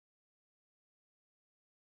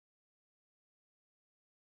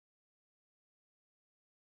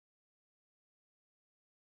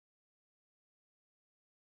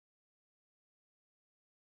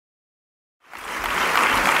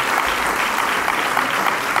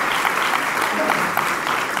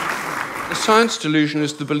science delusion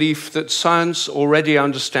is the belief that science already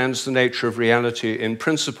understands the nature of reality in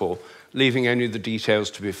principle, leaving only the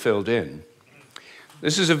details to be filled in.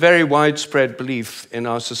 This is a very widespread belief in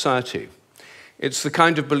our society. It's the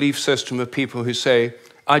kind of belief system of people who say,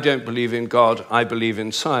 I don't believe in God, I believe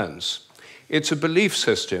in science. It's a belief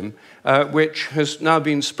system which has now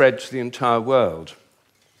been spread to the entire world.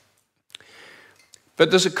 But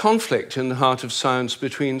there's a conflict in the heart of science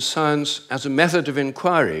between science as a method of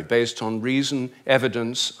inquiry based on reason,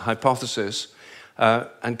 evidence, hypothesis,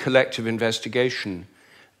 and collective investigation,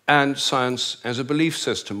 and science as a belief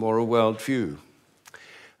system or a worldview.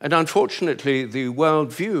 And unfortunately, the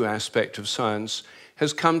worldview aspect of science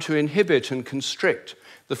has come to inhibit and constrict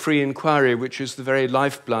the free inquiry, which is the very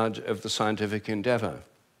lifeblood of the scientific endeavor.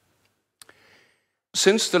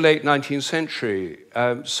 Since the late 19th century,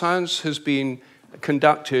 science has been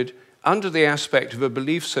conducted under the aspect of a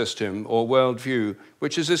belief system or worldview,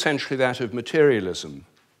 which is essentially that of materialism,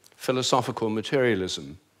 philosophical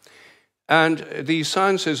materialism. And the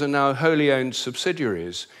sciences are now wholly owned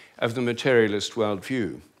subsidiaries of the materialist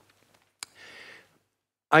worldview.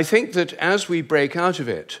 I think that as we break out of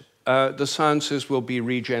it, the sciences will be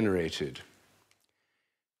regenerated.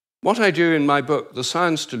 What I do in my book, The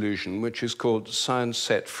Science Delusion, which is called Science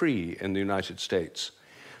Set Free in the United States,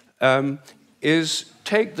 is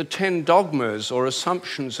take the 10 dogmas or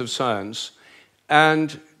assumptions of science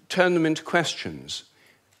and turn them into questions,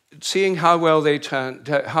 seeing how well they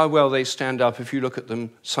stand up if you look at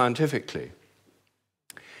them scientifically.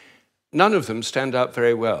 None of them stand up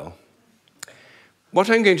very well.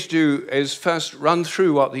 What I'm going to do is first run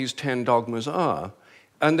through what these 10 dogmas are,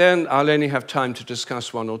 and then I'll only have time to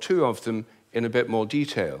discuss one or two of them in a bit more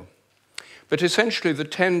detail. But essentially, the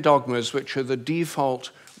 10 dogmas, which are the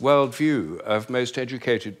default worldview of most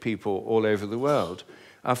educated people all over the world,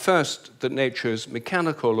 are first that nature is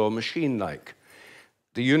mechanical or machine-like.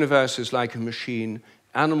 The universe is like a machine,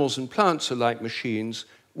 animals and plants are like machines,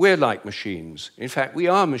 we're like machines. In fact, we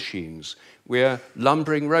are machines. We're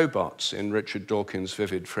lumbering robots, in Richard Dawkins'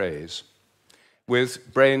 vivid phrase,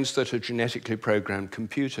 with brains that are genetically programmed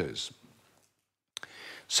computers.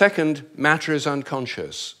 Second, matter is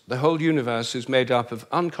unconscious. The whole universe is made up of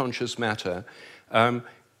unconscious matter.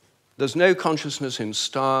 There's no consciousness in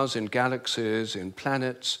stars, in galaxies, in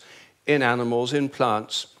planets, in animals, in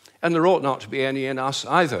plants, and there ought not to be any in us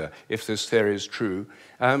either, if this theory is true.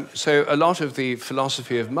 So a lot of the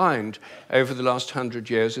philosophy of mind over the last 100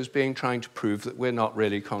 years is trying to prove that we're not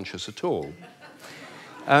really conscious at all.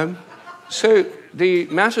 So the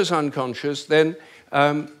matter's unconscious, then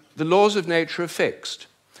the laws of nature are fixed.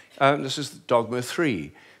 This is dogma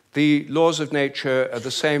 3. The laws of nature are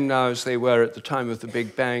the same now as they were at the time of the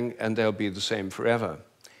Big Bang, and they'll be the same forever.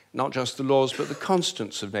 Not just the laws, but the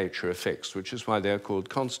constants of nature are fixed, which is why they're called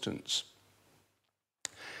constants.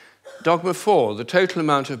 Dogma 4, the total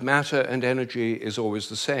amount of matter and energy is always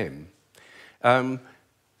the same.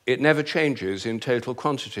 It never changes in total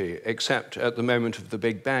quantity, except at the moment of the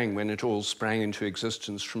Big Bang, when it all sprang into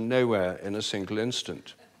existence from nowhere in a single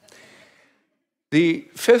instant. The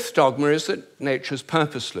 5th dogma is that nature is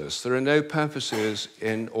purposeless. There are no purposes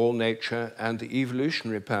in all nature, and the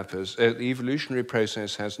evolutionary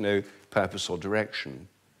process has no purpose or direction.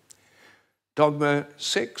 Dogma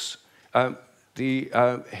 6,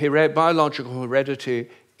 biological heredity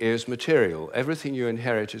is material. Everything you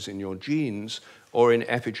inherit is in your genes, or in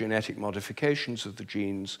epigenetic modifications of the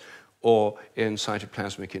genes, or in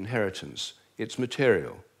cytoplasmic inheritance. It's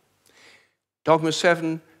material. Dogma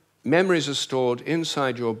 7, memories are stored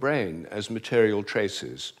inside your brain as material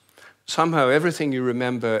traces. Somehow everything you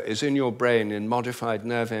remember is in your brain in modified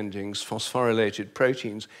nerve endings, phosphorylated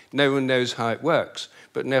proteins. No one knows how it works,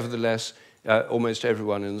 but nevertheless, almost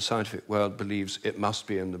everyone in the scientific world believes it must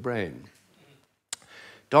be in the brain.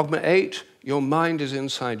 Dogma 8, your mind is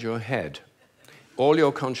inside your head. All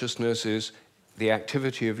your consciousness is the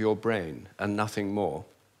activity of your brain and nothing more.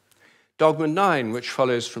 Dogma 9, which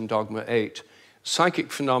follows from dogma 8,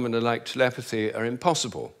 psychic phenomena like telepathy are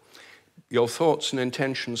impossible. Your thoughts and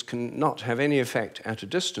intentions cannot have any effect at a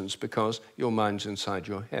distance because your mind's inside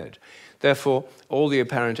your head. Therefore, all the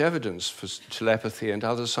apparent evidence for telepathy and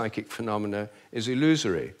other psychic phenomena is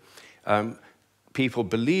illusory. People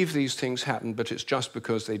believe these things happen, but it's just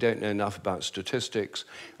because they don't know enough about statistics,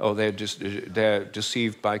 or they're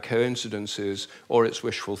deceived by coincidences, or it's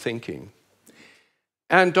wishful thinking.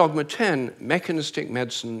 And dogma 10, mechanistic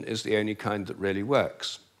medicine is the only kind that really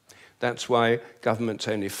works. That's why governments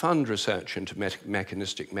only fund research into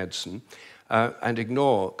mechanistic medicine and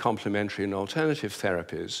ignore complementary and alternative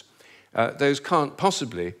therapies. Those can't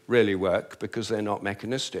possibly really work because they're not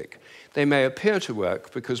mechanistic. They may appear to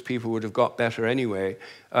work because people would have got better anyway,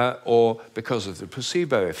 or because of the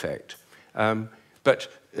placebo effect. But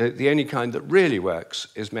the only kind that really works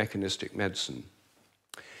is mechanistic medicine.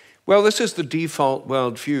 Well, this is the default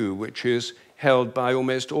worldview, which is held by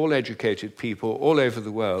almost all educated people all over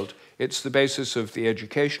the world. It's the basis of the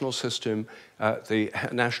educational system, the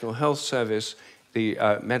National Health Service, the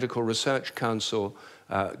Medical Research Council,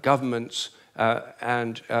 governments,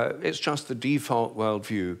 and it's just the default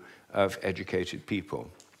worldview of educated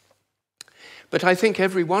people. But I think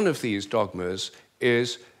every one of these dogmas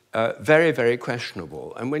is very, very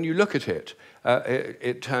questionable. And when you look at it,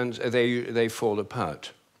 they fall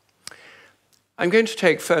apart. I'm going to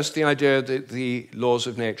take first the idea that the laws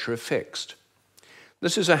of nature are fixed.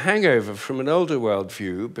 This is a hangover from an older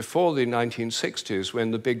worldview before the 1960s, when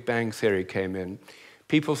the Big Bang theory came in.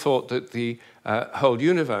 People thought that the whole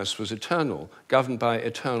universe was eternal, governed by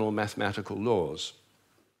eternal mathematical laws.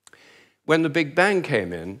 When the Big Bang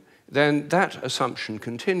came in, then that assumption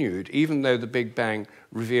continued, even though the Big Bang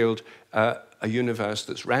revealed a universe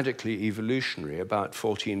that's radically evolutionary, about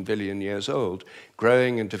 14 billion years old,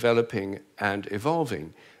 growing and developing and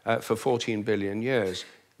evolving for 14 billion years,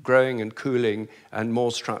 growing and cooling, and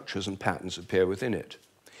more structures and patterns appear within it.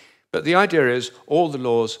 But the idea is all the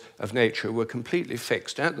laws of nature were completely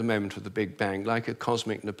fixed at the moment of the Big Bang, like a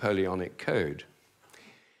cosmic Napoleonic code.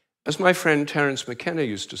 As my friend Terence McKenna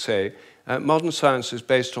used to say, modern science is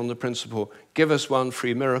based on the principle, give us one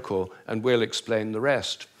free miracle and we'll explain the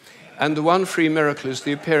rest. And the one free miracle is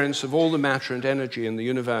the appearance of all the matter and energy in the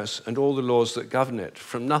universe and all the laws that govern it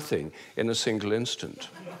from nothing in a single instant.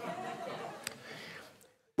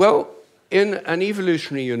 Well, in an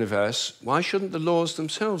evolutionary universe, why shouldn't the laws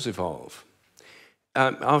themselves evolve?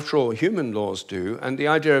 After all, human laws do, and the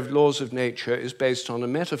idea of laws of nature is based on a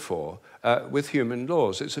metaphor with human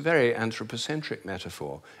laws. It's a very anthropocentric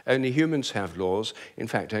metaphor. Only humans have laws. In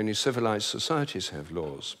fact, only civilized societies have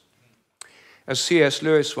laws. As C.S.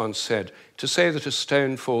 Lewis once said, to say that a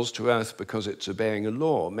stone falls to earth because it's obeying a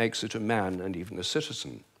law makes it a man and even a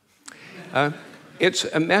citizen. It's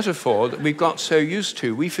a metaphor that we've got so used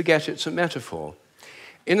to, we forget it's a metaphor.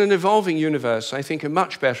 In an evolving universe, I think a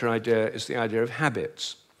much better idea is the idea of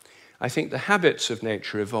habits. I think the habits of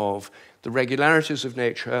nature evolve. The regularities of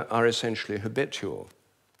nature are essentially habitual.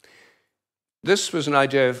 This was an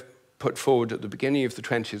idea put forward at the beginning of the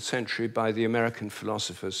 20th century by the American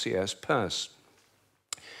philosopher C.S. Peirce.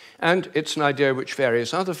 And it's an idea which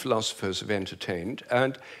various other philosophers have entertained,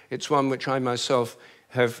 and it's one which I myself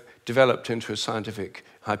have developed into a scientific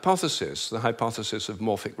hypothesis, the hypothesis of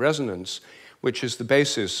morphic resonance, which is the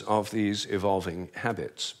basis of these evolving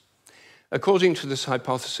habits. According to this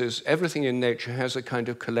hypothesis, everything in nature has a kind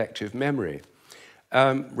of collective memory.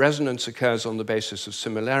 Resonance occurs on the basis of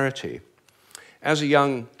similarity. As a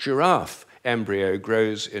young giraffe embryo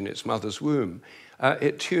grows in its mother's womb,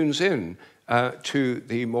 it tunes in to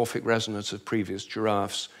the morphic resonance of previous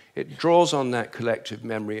giraffes. It draws on that collective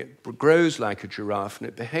memory. It grows like a giraffe, and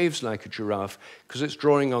it behaves like a giraffe because it's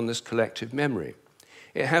drawing on this collective memory.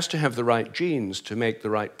 It has to have the right genes to make the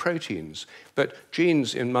right proteins, but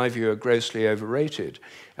genes, in my view, are grossly overrated.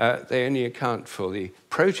 They only account for the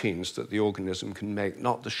proteins that the organism can make,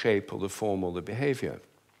 not the shape or the form or the behavior.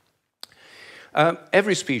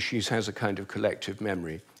 Every species has a kind of collective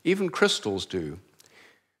memory. Even crystals do.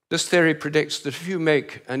 This theory predicts that if you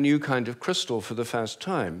make a new kind of crystal for the first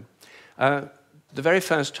time, the very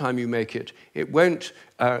first time you make it, it won't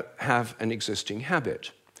have an existing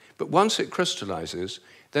habit. But once it crystallizes,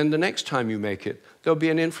 then the next time you make it, there'll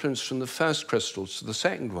be an influence from the first crystals to the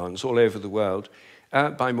second ones all over the world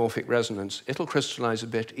by morphic resonance. It'll crystallize a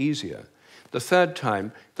bit easier. The third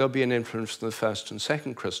time, there'll be an influence from the first and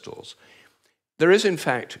second crystals. There is, in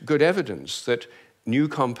fact, good evidence that new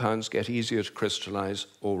compounds get easier to crystallize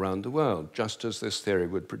all around the world, just as this theory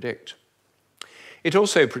would predict. It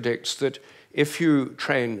also predicts that if you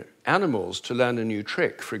train animals to learn a new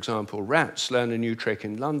trick, for example, rats learn a new trick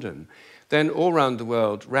in London, then all around the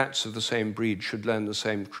world, rats of the same breed should learn the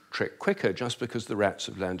same trick quicker just because the rats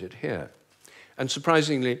have learned it here. And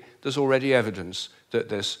surprisingly, there's already evidence that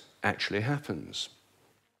this actually happens.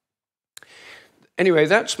 Anyway,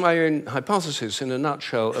 that's my own hypothesis in a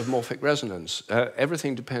nutshell of morphic resonance.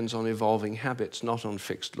 Everything depends on evolving habits, not on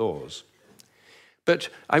fixed laws. But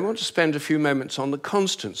I want to spend a few moments on the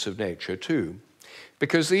constants of nature too,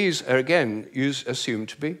 because these are, again, assumed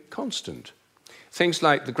to be constant. Things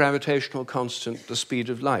like the gravitational constant, the speed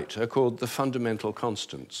of light, are called the fundamental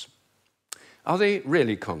constants. Are they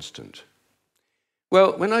really constant?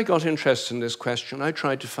 Well, when I got interested in this question, I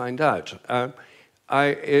tried to find out.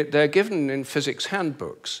 they're given in physics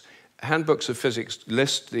handbooks. Handbooks of physics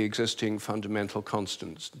list the existing fundamental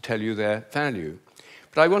constants, tell you their value.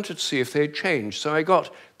 But I wanted to see if they'd changed, so I got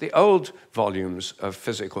the old volumes of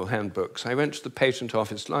physical handbooks. I went to the Patent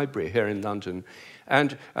Office Library here in London,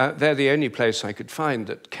 and they're the only place I could find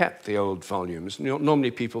that kept the old volumes.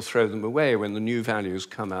 Normally people throw them away when the new values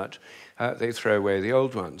come out. They throw away the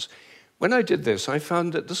old ones. When I did this, I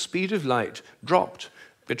found that the speed of light dropped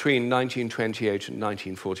between 1928 and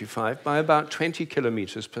 1945 by about 20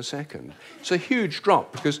 kilometers per second. It's a huge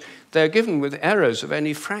drop because they're given with errors of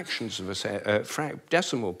only fractions of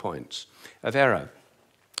decimal points of error.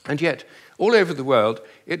 And yet, all over the world,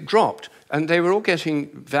 it dropped, and they were all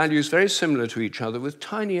getting values very similar to each other with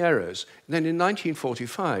tiny errors. And then in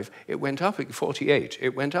 1945, it went up, 48,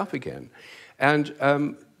 it went up again.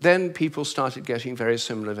 And then people started getting very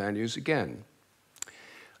similar values again.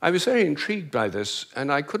 I was very intrigued by this,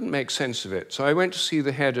 and I couldn't make sense of it. So I went to see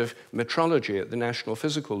the head of metrology at the National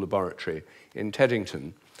Physical Laboratory in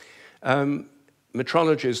Teddington.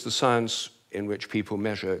 Metrology is the science in which people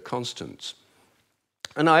measure constants.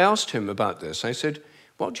 And I asked him about this. I said,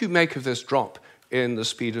 what do you make of this drop in the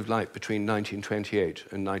speed of light between 1928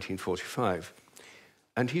 and 1945?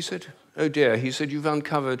 And he said, oh dear, he said, you've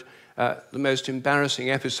uncovered the most embarrassing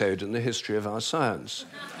episode in the history of our science.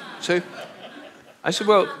 So I said,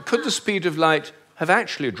 well, could the speed of light have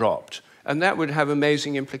actually dropped? And that would have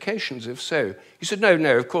amazing implications if so. He said,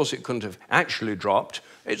 no, of course it couldn't have actually dropped.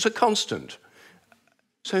 It's a constant.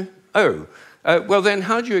 So, well then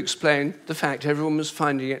how do you explain the fact everyone was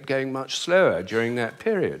finding it going much slower during that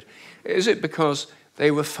period? Is it because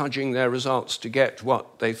they were fudging their results to get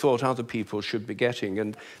what they thought other people should be getting,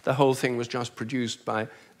 and the whole thing was just produced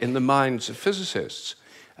in the minds of physicists?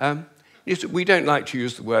 We don't like to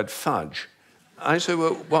use the word fudge. I said,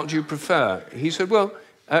 well, what do you prefer? He said, well,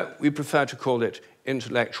 we prefer to call it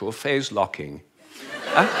intellectual phase locking.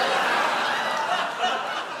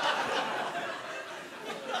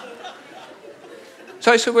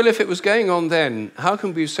 So I said, well, if it was going on then, how can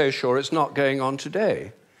we be so sure it's not going on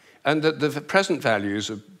today? And that the present values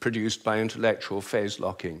are produced by intellectual phase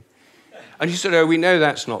locking. And he said, oh, we know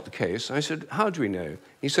that's not the case. I said, how do we know?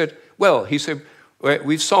 He said,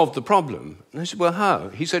 we've solved the problem. And I said, well, how?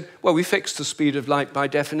 He said, well, we fixed the speed of light by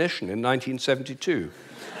definition in 1972.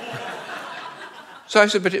 So I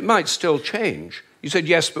said, but it might still change. He said,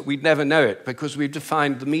 yes, but we'd never know it because we've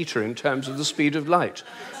defined the meter in terms of the speed of light.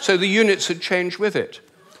 So the units had changed with it.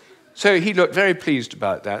 So he looked very pleased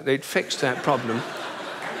about that. They'd fixed that problem.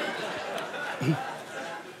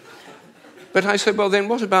 But I said, well, then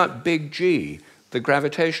what about big G? The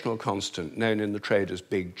gravitational constant, known in the trade as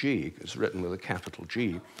big G, is written with a capital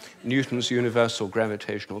G, Newton's universal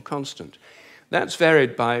gravitational constant. That's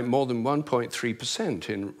varied by more than 1.3%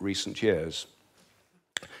 in recent years.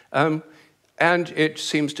 And it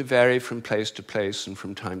seems to vary from place to place and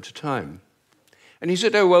from time to time. And he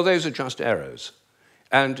said, oh, well, those are just errors.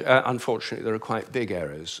 And unfortunately, there are quite big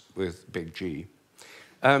errors with big G.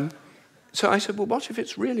 So I said, well, what if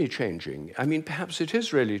it's really changing? I mean, perhaps it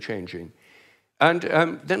is really changing. And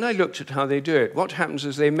then I looked at how they do it. What happens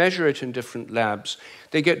is they measure it in different labs.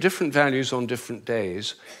 They get different values on different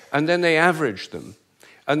days, and then they average them.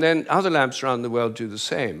 And then other labs around the world do the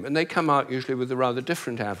same, and they come out usually with a rather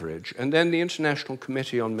different average. And then the International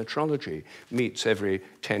Committee on Metrology meets every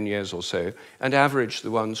 10 years or so and average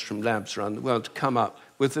the ones from labs around the world to come up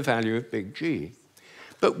with the value of big G.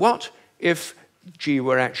 But what if G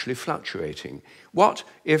were actually fluctuating? What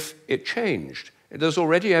if it changed? There's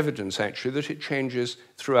already evidence, actually, that it changes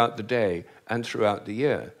throughout the day and throughout the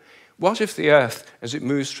year. What if the Earth, as it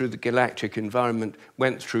moves through the galactic environment,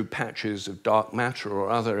 went through patches of dark matter or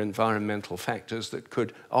other environmental factors that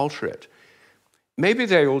could alter it? Maybe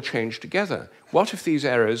they all change together. What if these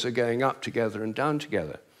errors are going up together and down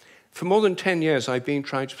together? For more than 10 years, I've been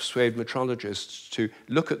trying to persuade metrologists to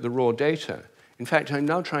look at the raw data. In fact, I'm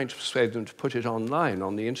now trying to persuade them to put it online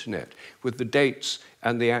on the internet with the dates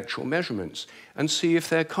and the actual measurements and see if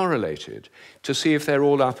they're correlated, to see if they're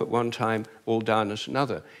all up at one time, all down at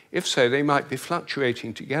another. If so, they might be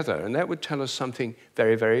fluctuating together, and that would tell us something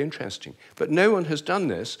very, very interesting. But no one has done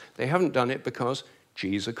this. They haven't done it because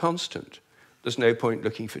G is a constant. There's no point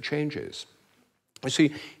looking for changes. You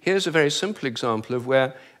see, here's a very simple example of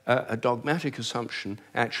where a dogmatic assumption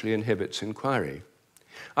actually inhibits inquiry.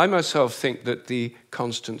 I myself think that the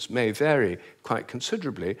constants may vary quite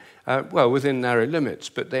considerably, well, within narrow limits,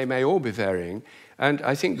 but they may all be varying. And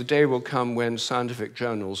I think the day will come when scientific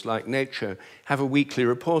journals like Nature have a weekly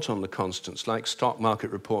report on the constants, like stock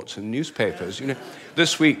market reports in newspapers. You know,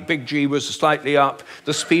 this week, big G was slightly up,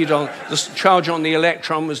 the charge on the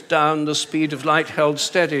electron was down, the speed of light held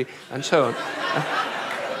steady, and so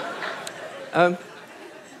on.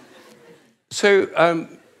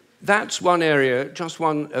 That's one area, just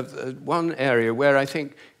one area where I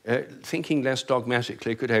think thinking less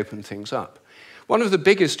dogmatically could open things up. One of the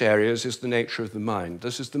biggest areas is the nature of the mind.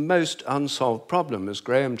 This is the most unsolved problem, as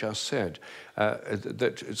Graham just said,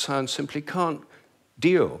 that science simply can't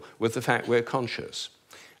deal with the fact we're conscious.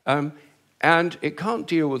 And it can't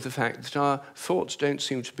deal with the fact that our thoughts don't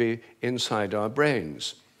seem to be inside our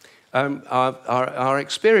brains. Our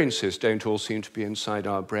experiences don't all seem to be inside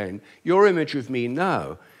our brain. Your image of me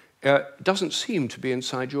now doesn't seem to be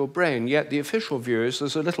inside your brain, yet the official view is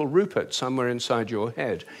there's a little Rupert somewhere inside your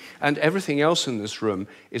head, and everything else in this room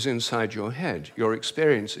is inside your head. Your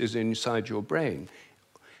experience is inside your brain.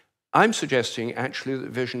 I'm suggesting actually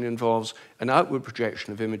that vision involves an outward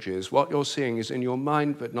projection of images. What you're seeing is in your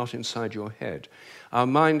mind, but not inside your head. Our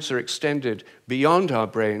minds are extended beyond our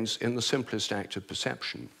brains in the simplest act of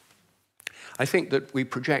perception. I think that we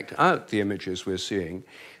project out the images we're seeing,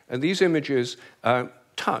 and these images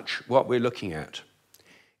touch what we're looking at.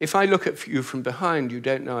 If I look at you from behind, you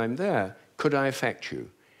don't know I'm there. Could I affect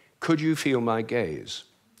you? Could you feel my gaze?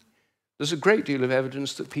 There's a great deal of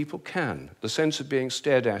evidence that people can. The sense of being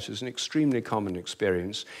stared at is an extremely common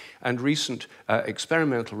experience, and recent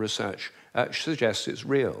experimental research suggests it's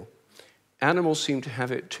real. Animals seem to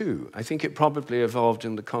have it too. I think it probably evolved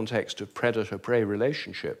in the context of predator-prey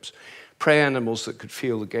relationships. Prey animals that could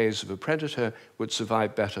feel the gaze of a predator would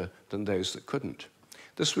survive better than those that couldn't.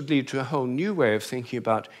 This would lead to a whole new way of thinking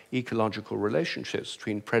about ecological relationships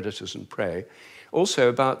between predators and prey, also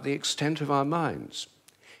about the extent of our minds.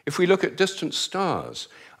 If we look at distant stars,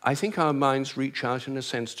 I think our minds reach out in a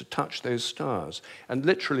sense to touch those stars and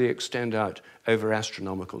literally extend out over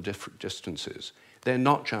astronomical distances. They're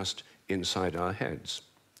not just inside our heads.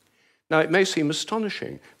 Now, it may seem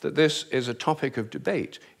astonishing that this is a topic of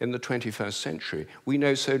debate in the 21st century. We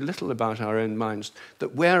know so little about our own minds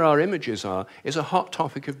that where our images are is a hot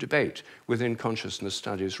topic of debate within consciousness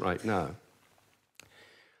studies right now.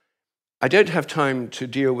 I don't have time to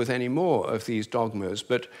deal with any more of these dogmas,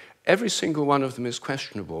 but every single one of them is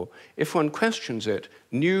questionable. If one questions it,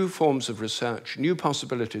 new forms of research, new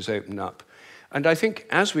possibilities open up. And I think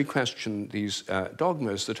as we question these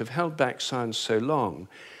dogmas that have held back science so long,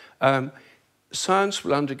 science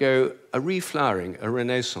will undergo a reflowering, a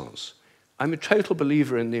renaissance. I'm a total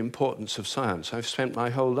believer in the importance of science. I've spent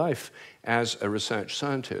my whole life as a research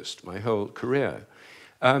scientist, my whole career.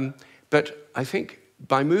 But I think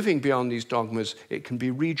by moving beyond these dogmas, it can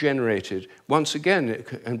be regenerated. Once again, it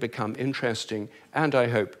can become interesting and, I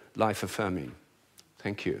hope, life-affirming.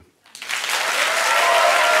 Thank you.